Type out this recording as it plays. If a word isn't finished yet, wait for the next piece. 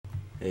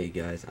Hey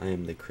guys, I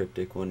am the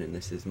Cryptic One and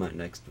this is my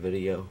next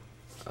video.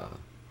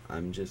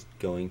 I'm just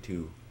going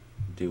to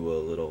do a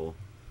little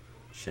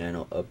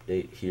channel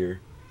update here.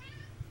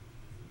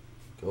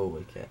 Go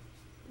away, cat.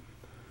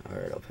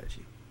 Alright, I'll pet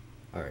you.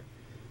 Alright,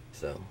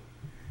 so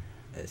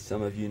as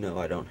some of you know,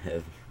 I don't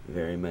have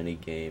very many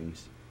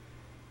games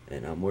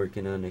and I'm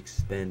working on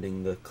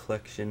expanding the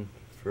collection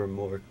for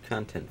more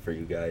content for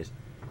you guys.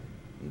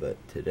 But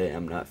today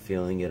I'm not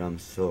feeling it, I'm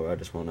sore, I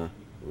just want to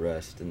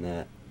rest and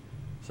that.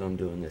 So I'm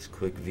doing this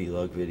quick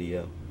vlog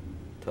video,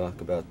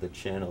 talk about the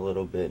channel a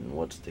little bit and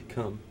what's to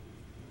come.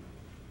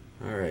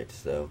 Alright,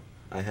 so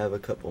I have a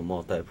couple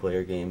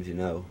multiplayer games, you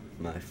know,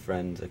 my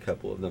friends, a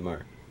couple of them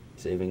are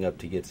saving up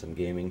to get some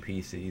gaming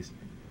PCs.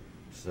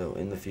 So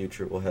in the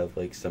future we'll have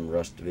like some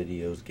Rust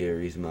videos,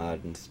 Gary's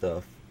mod and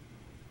stuff.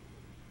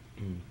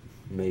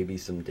 Maybe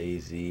some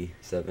DayZ,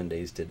 7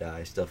 Days to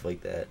Die, stuff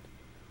like that.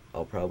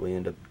 I'll probably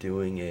end up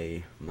doing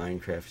a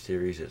Minecraft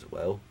series as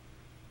well.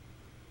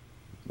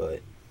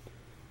 But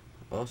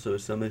also,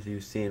 some of you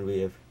seen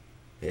we have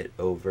hit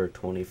over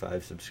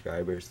 25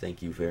 subscribers.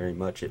 Thank you very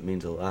much. It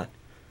means a lot.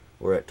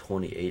 We're at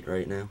 28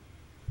 right now.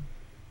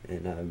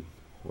 And I'm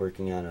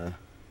working on a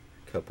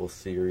couple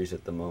series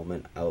at the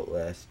moment.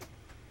 Outlast.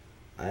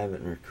 I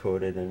haven't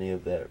recorded any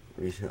of that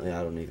recently.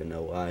 I don't even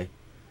know why.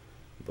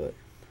 But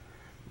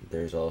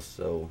there's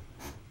also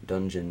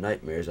Dungeon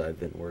Nightmares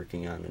I've been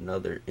working on.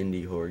 Another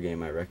indie horror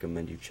game. I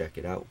recommend you check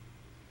it out.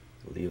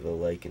 Leave a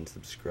like and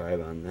subscribe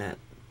on that.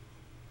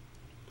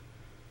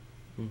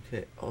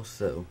 Okay,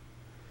 also,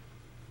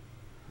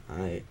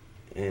 I'm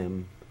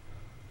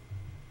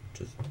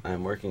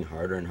working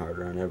harder and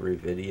harder on every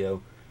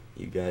video.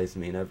 You guys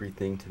mean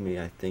everything to me.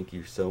 I thank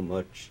you so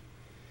much.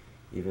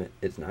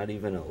 It's not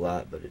even a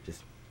lot, but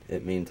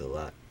it means a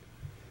lot.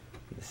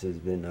 This has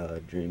been a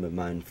dream of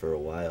mine for a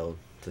while,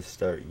 to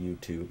start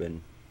YouTube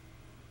and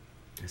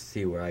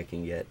see where I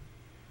can get.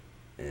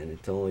 And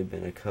it's only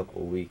been a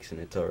couple weeks and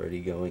it's already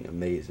going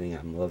amazing.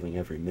 I'm loving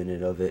every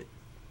minute of it.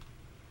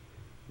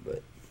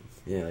 But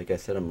yeah, like I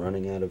said, I'm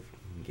running out of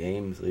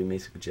games. Leave me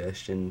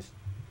suggestions.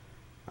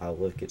 I'll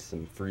look at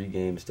some free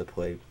games to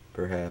play,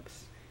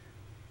 perhaps.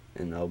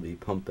 And I'll be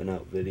pumping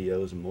out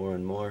videos more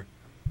and more.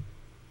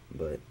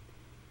 But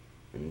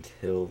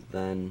until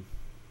then,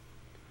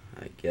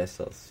 I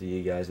guess I'll see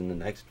you guys in the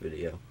next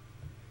video.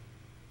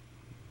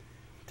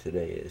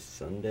 Today is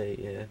Sunday,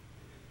 yeah.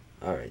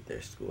 Alright,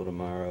 there's school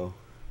tomorrow.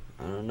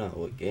 I don't know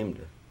what game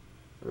to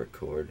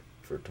record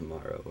for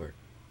tomorrow, or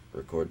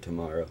record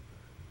tomorrow.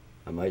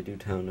 I might do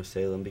Town of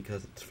Salem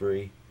because it's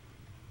free.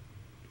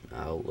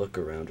 I'll look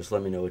around. Just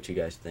let me know what you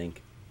guys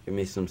think. Give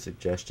me some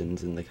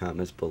suggestions in the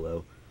comments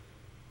below.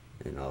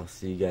 And I'll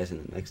see you guys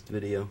in the next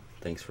video.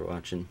 Thanks for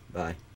watching. Bye.